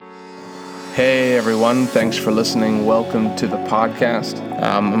Hey everyone, thanks for listening. Welcome to the podcast.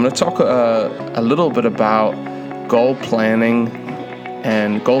 I'm going to talk a little bit about goal planning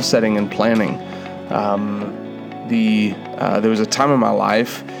and goal setting and planning. There was a time in my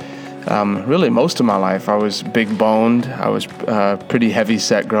life, really most of my life, I was big boned. I was pretty heavy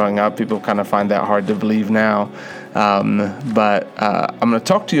set growing up. People kind of find that hard to believe now. But I'm going to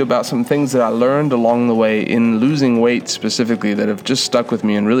talk to you about some things that I learned along the way in losing weight specifically that have just stuck with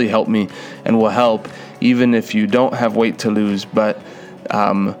me and really helped me and will help even if you don't have weight to lose, but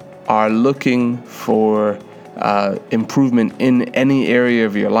are looking for improvement in any area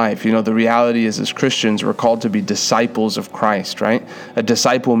of your life. You know, the reality is as Christians, we're called to be disciples of Christ, right? A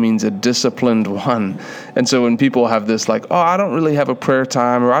disciple means a disciplined one. And so when people have this like, oh, I don't really have a prayer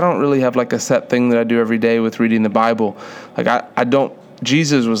time, or I don't really have like a set thing that I do every day with reading the Bible. Like I don't,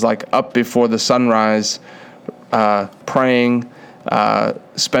 Jesus was like up before the sunrise, praying,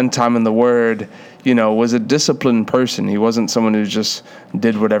 spend time in the Word, was a disciplined person. He wasn't someone who just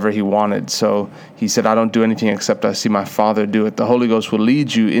did whatever he wanted. So he said, I don't do anything except I see my Father do it. The Holy Ghost will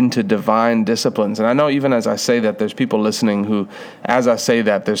lead you into divine disciplines. And I know even as I say that, there's people listening who, as I say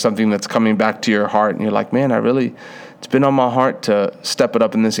that, there's something that's coming back to your heart. And you're like, man, it's been on my heart to step it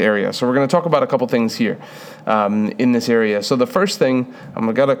up in this area. So we're going to talk about a couple things here in this area. So the first thing,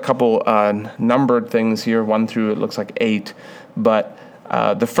 I've got a couple numbered things here, 1 through, it looks like 8. But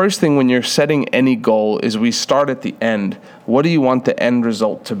the first thing when you're setting any goal is we start at the end. What do you want the end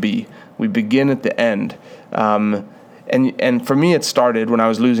result to be? We begin at the end. And for me, it started when I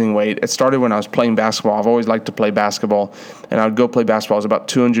was losing weight. It started when I was playing basketball. I've always liked to play basketball, and I would go play basketball. I was about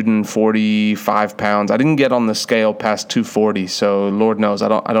 245 pounds. I didn't get on the scale past 240, so Lord knows I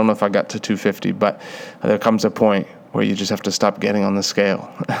don't know if I got to 250. But there comes a point where you just have to stop getting on the scale.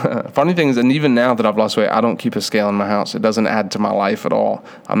 Funny thing is, and even now that I've lost weight, I don't keep a scale in my house. It doesn't add to my life at all.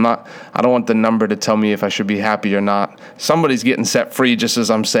 I don't want the number to tell me if I should be happy or not. Somebody's getting set free just as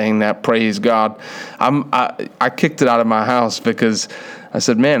I'm saying that, praise God. I kicked it out of my house because I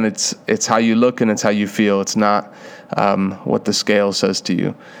said, man, it's how you look and it's how you feel. It's not what the scale says to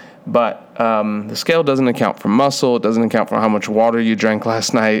you. But the scale doesn't account for muscle. It doesn't account for how much water you drank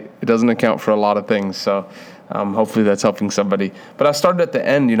last night. It doesn't account for a lot of things. So hopefully that's helping somebody. But I started at the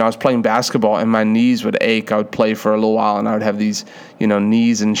end. I was playing basketball and my knees would ache. I would play for a little while and I would have these,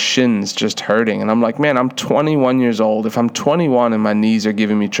 knees and shins just hurting. And I'm like, man, I'm 21 years old. If I'm 21 and my knees are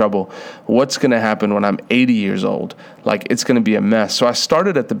giving me trouble, what's going to happen when I'm 80 years old? Like, it's going to be a mess. So I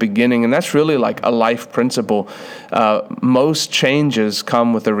started at the beginning, and that's really like a life principle. Most changes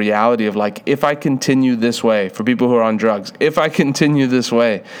come with the reality of like, if I continue this way, for people who are on drugs, if I continue this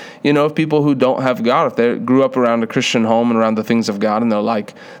way, if people who don't have God, if they grew up around a Christian home and around the things of God, and they're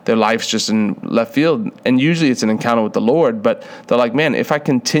like, their life's just in left field, and usually it's an encounter with the Lord, but they're like, man, if I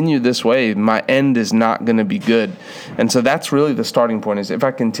continue this way, my end is not going to be good. And so that's really the starting point, is if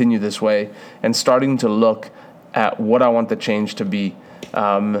I continue this way, and starting to look at what I want the change to be.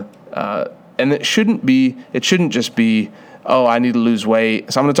 And it shouldn't just be, oh, I need to lose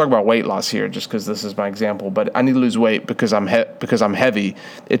weight. So I'm going to talk about weight loss here just because this is my example, but I need to lose weight because I'm heavy.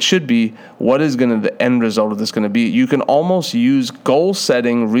 It should be, what is the end result of this going to be? You can almost use goal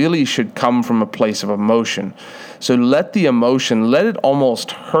setting really should come from a place of emotion. So let it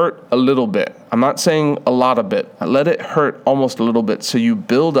almost hurt a little bit. I'm not saying a lot of it. Let it hurt almost a little bit so you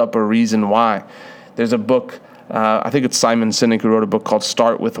build up a reason why. There's a book, I think it's Simon Sinek who wrote a book called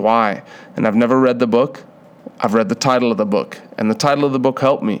Start With Why. And I've never read the book. I've read the title of the book, and the title of the book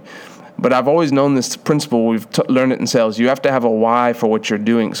helped me. But I've always known this principle. We've learned it in sales. You have to have a why for what you're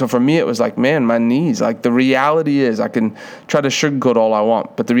doing. So for me, it was like, man, my knees. Like, the reality is, I can try to sugarcoat all I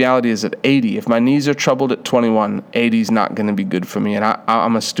want, but the reality is at 80, if my knees are troubled at 21, 80 is not going to be good for me. And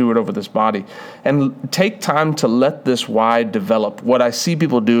I'm a steward over this body. And take time to let this why develop. What I see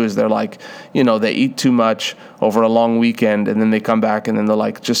people do is they're like, they eat too much over a long weekend, and then they come back and then they're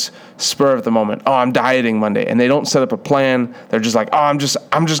like, just spur of the moment. Oh, I'm dieting Monday. And they don't set up a plan. They're just like, oh, I'm just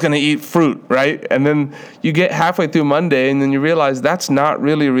going to eat fruit, right? And then you get halfway through Monday and then you realize that's not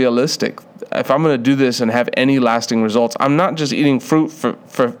really realistic. If I'm going to do this and have any lasting results, I'm not just eating fruit for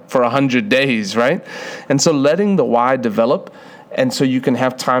 100 days, right? And so letting the why develop, and so you can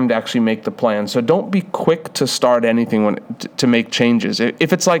have time to actually make the plan. So don't be quick to start anything to make changes.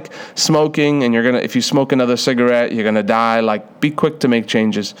 If it's like smoking and if you smoke another cigarette, you're gonna die, like, be quick to make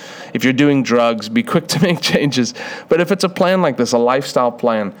changes. If you're doing drugs, be quick to make changes. But if it's a plan like this, a lifestyle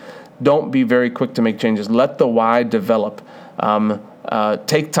plan, don't be very quick to make changes. Let the why develop.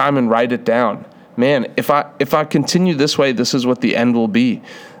 Take time and write it down. Man, if I continue this way, this is what the end will be.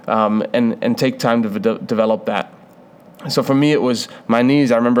 And take time to develop that. So for me, it was my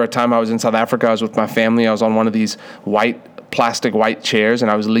knees. I remember a time I was in South Africa. I was with my family. I was on one of these plastic white chairs,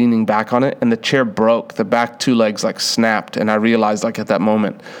 and I was leaning back on it, and the chair broke. The back two legs like snapped, and I realized like at that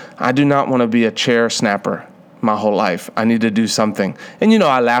moment, I do not want to be a chair snapper my whole life. I need to do something. And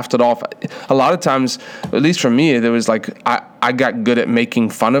I laughed it off. A lot of times, at least for me, there was like I got good at making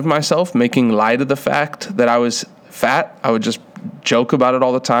fun of myself, making light of the fact that I was fat. I would just joke about it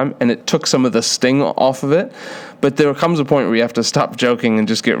all the time, and it took some of the sting off of it. But there comes a point where you have to stop joking and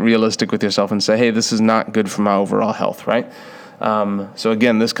just get realistic with yourself and say, hey, this is not good for my overall health, right? So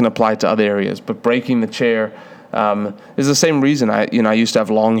again, this can apply to other areas, but breaking the chair is the same reason. I used to have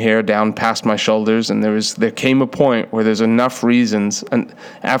long hair down past my shoulders, and there came a point where there's enough reasons, and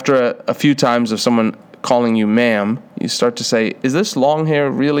after a few times of someone calling you ma'am, you start to say, is this long hair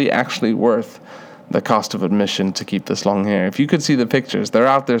really actually worth the cost of admission to keep this long hair? If you could see the pictures, they're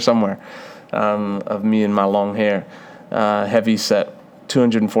out there somewhere, of me and my long hair, heavy set,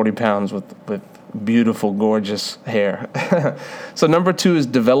 240 pounds with beautiful, gorgeous hair. So number 2 is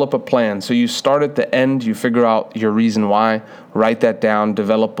develop a plan. So you start at the end, you figure out your reason why, write that down,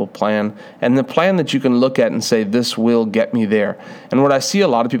 develop a plan, and the plan that you can look at and say, this will get me there. And what I see a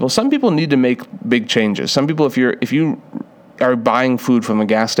lot of people, some people need to make big changes. Some people, if you are buying food from a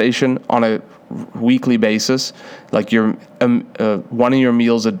gas station on a weekly basis, like your one of your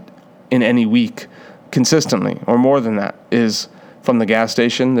meals in any week consistently, or more than that, is from the gas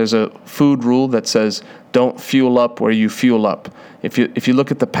station. There's a food rule that says don't fuel up where you fuel up. If you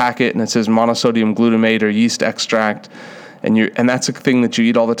look at the packet and it says monosodium glutamate or yeast extract, and that's a thing that you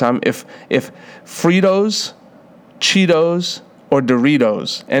eat all the time. If Fritos, Cheetos, or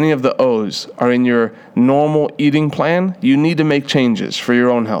Doritos, any of the O's, are in your normal eating plan, you need to make changes for your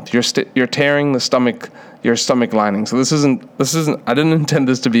own health. You're tearing your stomach lining. So this isn't. I didn't intend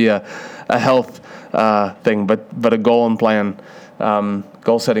this to be a health thing, but a goal and plan,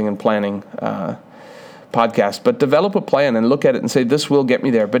 goal setting and planning podcast. But develop a plan and look at it and say, this will get me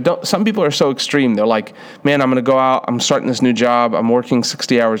there. But some people are so extreme. They're like, man, I'm going to go out. I'm starting this new job. I'm working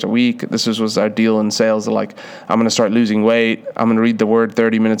 60 hours a week. This was our deal in sales. They're like, I'm going to start losing weight. I'm going to read the word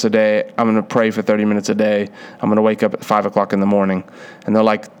 30 minutes a day. I'm going to pray for 30 minutes a day. I'm going to wake up at 5 o'clock in the morning. And they're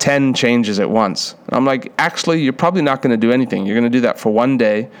like 10 changes at once. And I'm like, actually, you're probably not going to do anything. You're going to do that for one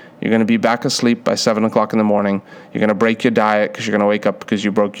day. You're going to be back asleep by 7 o'clock in the morning. You're going to break your diet because you're going to wake up because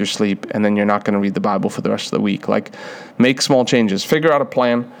you broke your sleep, and then you're not going to read the Bible for the rest of the week. Like, make small changes. Figure out a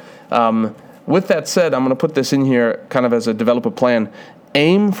plan. With that said, I'm going to put this in here kind of as a develop a plan.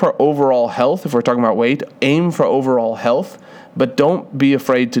 Aim for overall health. If we're talking about weight, aim for overall health. But don't be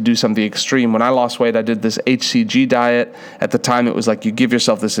afraid to do something extreme. When I lost weight, I did this HCG diet. At the time, it was like you give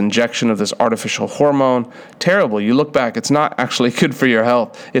yourself this injection of this artificial hormone. Terrible. You look back, it's not actually good for your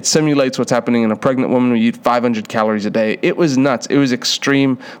health. It simulates what's happening in a pregnant woman who eats 500 calories a day. It was nuts. It was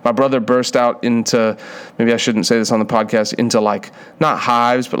extreme. My brother burst out into, maybe I shouldn't say this on the podcast, into like, not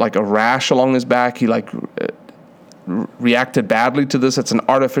hives, but like a rash along his back. He reacted badly to this. It's an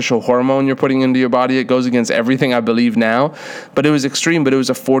artificial hormone you're putting into your body. It goes against everything I believe now. But it was extreme, but it was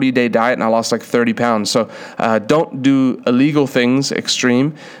a 40-day diet, and I lost like 30 pounds. So don't do illegal things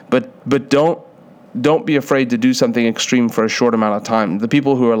extreme, but don't be afraid to do something extreme for a short amount of time. The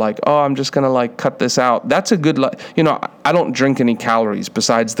people who are like, oh, I'm just going to like cut this out. That's a good, I don't drink any calories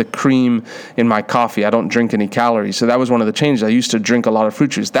besides the cream in my coffee. I don't drink any calories. So that was one of the changes. I used to drink a lot of fruit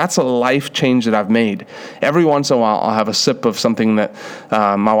juice. That's a life change that I've made. Every once in a while, I'll have a sip of something that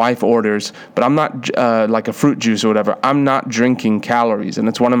my wife orders, but I'm not like a fruit juice or whatever. I'm not drinking calories. And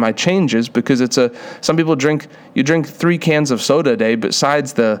it's one of my changes because some people drink 3 cans of soda a day.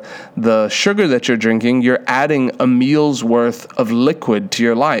 Besides the sugar that you're drinking, you're adding a meal's worth of liquid to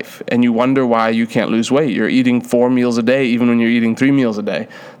your life, and you wonder why you can't lose weight. You're eating 4 meals a day, even when you're eating 3 meals a day.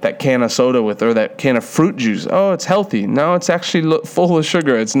 That can of soda or that can of fruit juice, oh, it's healthy. No, it's actually full of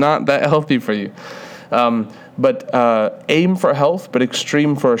sugar. It's not that healthy for you. But aim for health, but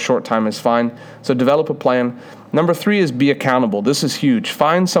extreme for a short time is fine. So develop a plan. Number 3 is be accountable. This is huge.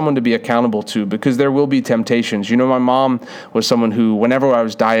 Find someone to be accountable to, because there will be temptations. My mom was someone who, whenever I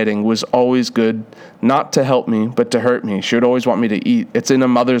was dieting, was always good, not to help me, but to hurt me. She would always want me to eat. It's in a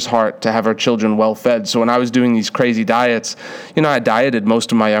mother's heart to have her children well fed. So when I was doing these crazy diets, I dieted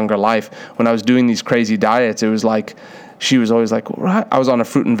most of my younger life. When I was doing these crazy diets, it was like, she was always like, I was on a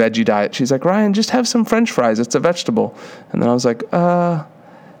fruit and veggie diet. She's like, Ryan, just have some French fries. It's a vegetable. And then I was like,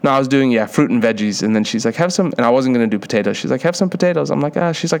 No, I was doing, fruit and veggies. And then she's like, have some, and I wasn't going to do potatoes. She's like, have some potatoes. I'm like,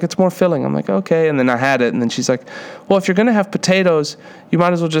 she's like, it's more filling. I'm like, okay. And then I had it. And then she's like, well, if you're going to have potatoes, you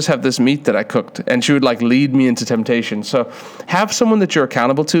might as well just have this meat that I cooked. And she would like lead me into temptation. So have someone that you're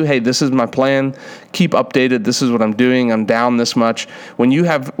accountable to. Hey, this is my plan. Keep updated. This is what I'm doing. I'm down this much. When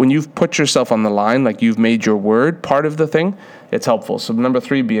you've put yourself on the line, like you've made your word part of the thing, it's helpful. So number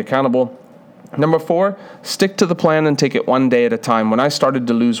 3, be accountable. Number 4, stick to the plan and take it one day at a time. When I started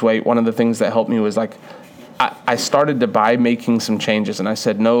to lose weight, one of the things that helped me was like, I started by making some changes. And I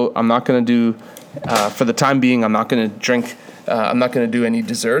said, no, I'm not going to do, for the time being, I'm not going to drink, I'm not going to do any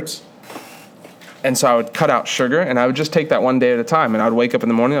desserts. And so I would cut out sugar, and I would just take that one day at a time. And I would wake up in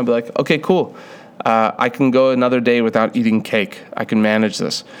the morning, I'd be like, okay, cool. I can go another day without eating cake. I can manage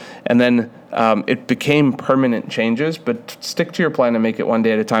this. And then it became permanent changes, but stick to your plan and make it one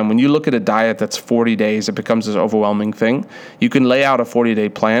day at a time. When you look at a diet that's 40 days, it becomes this overwhelming thing. You can lay out a 40-day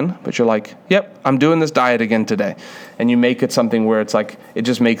plan, but you're like, yep, I'm doing this diet again today. And you make it something where it's like, it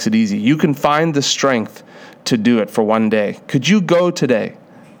just makes it easy. You can find the strength to do it for one day. Could you go today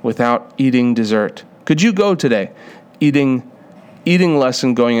without eating dessert? Could you go today eating less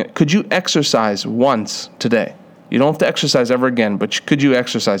and going? Could you exercise once today? You don't have to exercise ever again, but could you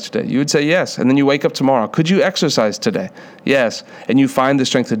exercise today? You would say yes. And then you wake up tomorrow. Could you exercise today? Yes. And you find the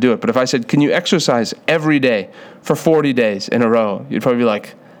strength to do it. But if I said, can you exercise every day for 40 days in a row? You'd probably be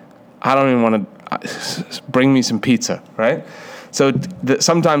like, I don't even want to, bring me some pizza, right? So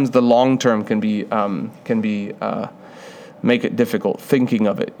sometimes the long term can be make it difficult. Thinking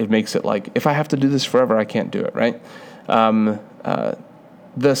of it makes it like, if I have to do this forever, I can't do it, right?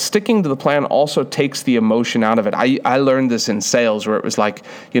 The sticking to the plan also takes the emotion out of it. I learned this in sales, where it was like,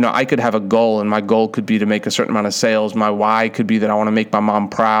 I could have a goal, and my goal could be to make a certain amount of sales. My why could be that I want to make my mom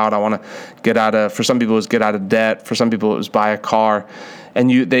proud. I want to for some people it was get out of debt. For some people it was buy a car. And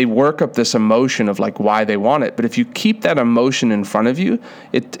they work up this emotion of like why they want it. But if you keep that emotion in front of you,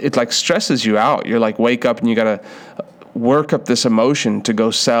 it like stresses you out. You're like, wake up and you got to work up this emotion to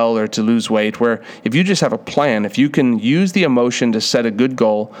go sell or to lose weight, where if you just have a plan, if you can use the emotion to set a good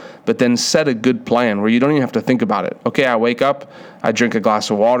goal, but then set a good plan where you don't even have to think about it. Okay, I wake up, I drink a glass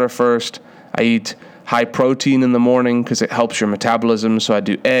of water first, I eat high protein in the morning because it helps your metabolism. So I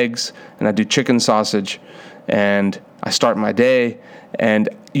do eggs and I do chicken sausage and I start my day, and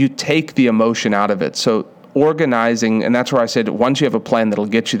you take the emotion out of it. So organizing, and that's where I said, once you have a plan that'll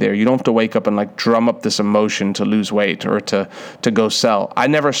get you there, you don't have to wake up and like drum up this emotion to lose weight or to go sell. I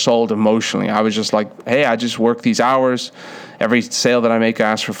never sold emotionally. I was just like, hey, I just work these hours. Every sale that I make, I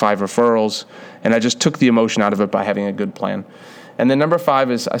ask for 5 referrals. And I just took the emotion out of it by having a good plan. And then number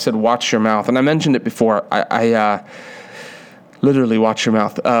 5 is, I said, watch your mouth. And I mentioned it before. I literally watch your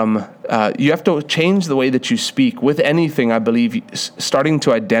mouth. You have to change the way that you speak. With anything, I believe, starting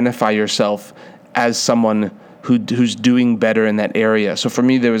to identify yourself as someone who's doing better in that area. So for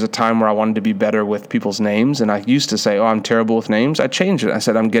me, there was a time where I wanted to be better with people's names, and I used to say, I'm terrible with names. I changed it. I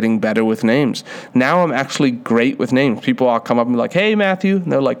said, I'm getting better with names. Now I'm actually great with names. People all come up and be like, hey, Matthew. And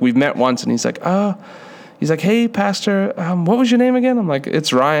they're like, we've met once. And he's like, hey, Pastor, what was your name again? I'm like,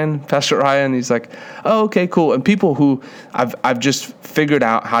 it's Ryan, Pastor Ryan. He's like, oh, okay, cool. And people who I've just figured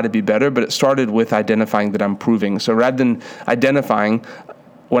out how to be better, but it started with identifying that I'm improving. So rather than identifying,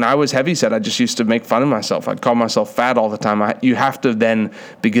 when I was heavyset, I just used to make fun of myself. I'd call myself fat all the time. You have to then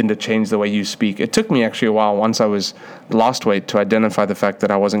begin to change the way you speak. It took me actually a while, once I was lost weight, to identify the fact that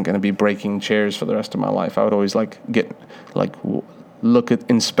I wasn't going to be breaking chairs for the rest of my life. I would always inspect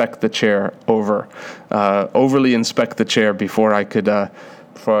the chair overly inspect the chair before I'd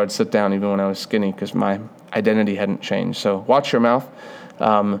sit down, even when I was skinny, because my identity hadn't changed. So watch your mouth.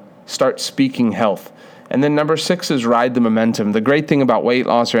 Start speaking health. And then number 6 is ride the momentum. The great thing about weight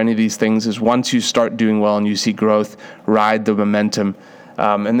loss or any of these things is once you start doing well and you see growth, ride the momentum.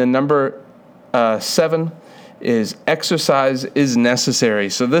 And then number 7 is exercise is necessary.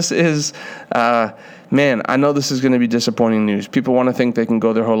 So this is, I know this is going to be disappointing news. People want to think they can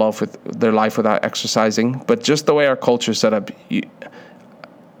go their whole life without exercising, but just the way our culture is set up,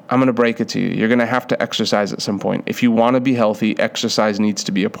 I'm going to break it to you. You're going to have to exercise at some point. If you want to be healthy, exercise needs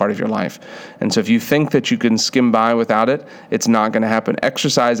to be a part of your life. And so if you think that you can skim by without it, it's not going to happen.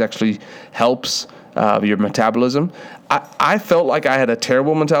 Exercise actually helps your metabolism. I felt like I had a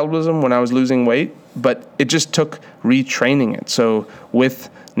terrible metabolism when I was losing weight, but it just took retraining it. So with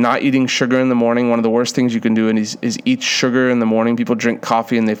not eating sugar in the morning, one of the worst things you can do is eat sugar in the morning. People drink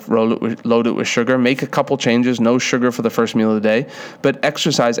coffee and they load it with sugar. Make a couple changes, no sugar for the first meal of the day. But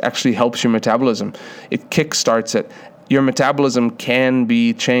exercise actually helps your metabolism. It kickstarts it. your metabolism can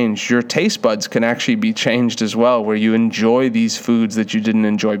be changed. Your taste buds can actually be changed as well, where you enjoy these foods that you didn't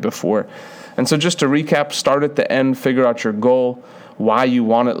enjoy before. And so just to recap, start at the end, figure out your goal, why you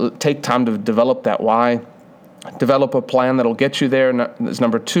want it, take time to develop that why. Develop a plan that'll get you there. That's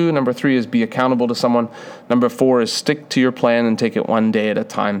number 2. Number 3 is be accountable to someone. Number 4 is stick to your plan and take it one day at a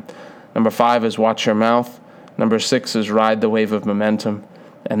time. Number 5 is watch your mouth. Number 6 is ride the wave of momentum.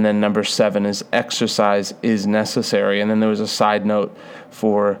 And then number 7 is exercise is necessary. And then there was a side note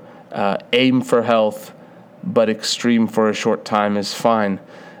for aim for health, but extreme for a short time is fine.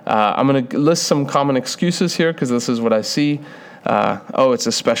 I'm going to list some common excuses here because this is what I see. It's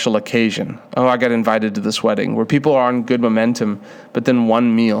a special occasion. I got invited to this wedding, where people are on good momentum, but then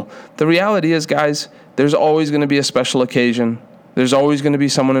one meal. The reality is, guys, there's always going to be a special occasion. There's always going to be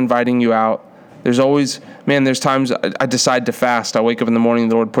someone inviting you out. There's times I decide to fast. I wake up in the morning,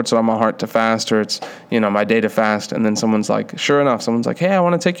 the Lord puts it on my heart to fast, or it's, my day to fast. And then someone's like, hey, I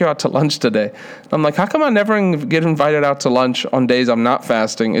want to take you out to lunch today. And I'm like, how come I never get invited out to lunch on days I'm not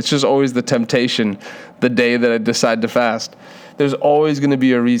fasting? It's just always the temptation, the day that I decide to fast. There's always going to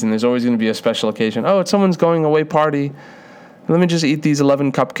be a reason. There's always going to be a special occasion. It's someone's going away party. Let me just eat these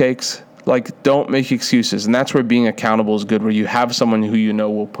 11 cupcakes. Don't make excuses. And that's where being accountable is good, where you have someone who you know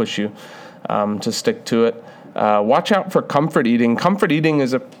will push you to stick to it. Watch out for comfort eating. Comfort eating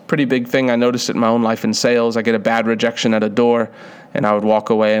is a pretty big thing. I noticed it in my own life in sales. I get a bad rejection at a door, and I would walk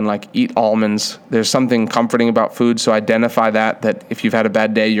away and eat almonds. There's something comforting about food, so identify that if you've had a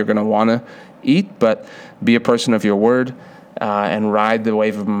bad day, you're going to want to eat, but be a person of your word. And ride the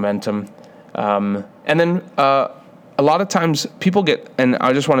wave of momentum. And then a lot of times people and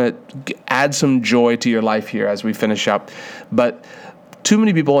I just want to add some joy to your life here as we finish up, but too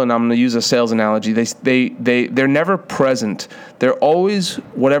many people, and I'm going to use a sales analogy, they're never present. They're always,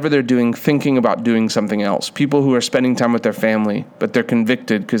 whatever they're doing, thinking about doing something else. People who are spending time with their family, but they're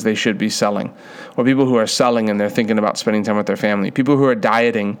convicted because they should be selling. Or people who are selling and they're thinking about spending time with their family. People who are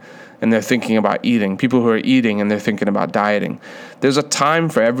dieting and they're thinking about eating. People who are eating and they're thinking about dieting. There's a time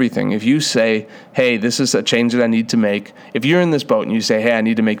for everything. If you say, hey, this is a change that I need to make. If you're in this boat and you say, hey, I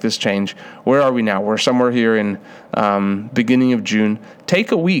need to make this change. Where are we now? We're somewhere here in beginning of June.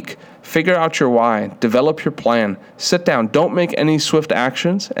 Take a week. Figure out your why. Develop your plan. Sit down. Don't make any swift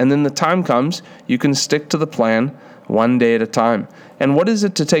actions. And then the time comes, you can stick to the plan one day at a time. And what is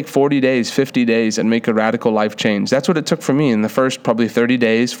it to take 40 days, 50 days, and make a radical life change? That's what it took for me. In the first probably 30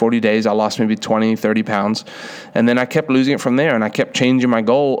 days, 40 days, I lost maybe 20, 30 pounds. And then I kept losing it from there, and I kept changing my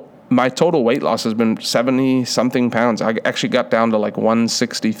goal. My total weight loss has been 70-something pounds. I actually got down to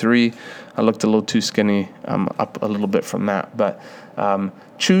 163. I looked a little too skinny, up a little bit from that. But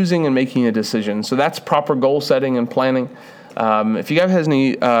choosing and making a decision. So that's proper goal setting and planning. If you guys have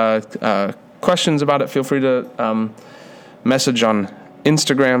any questions about it, feel free to message on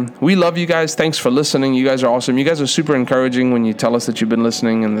Instagram. We love you guys. Thanks for listening. You guys are awesome. You guys are super encouraging when you tell us that you've been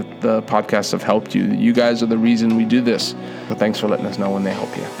listening and that the podcasts have helped you. You guys are the reason we do this. So thanks for letting us know when they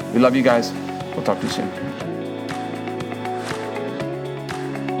help you. We love you guys. We'll talk to you soon.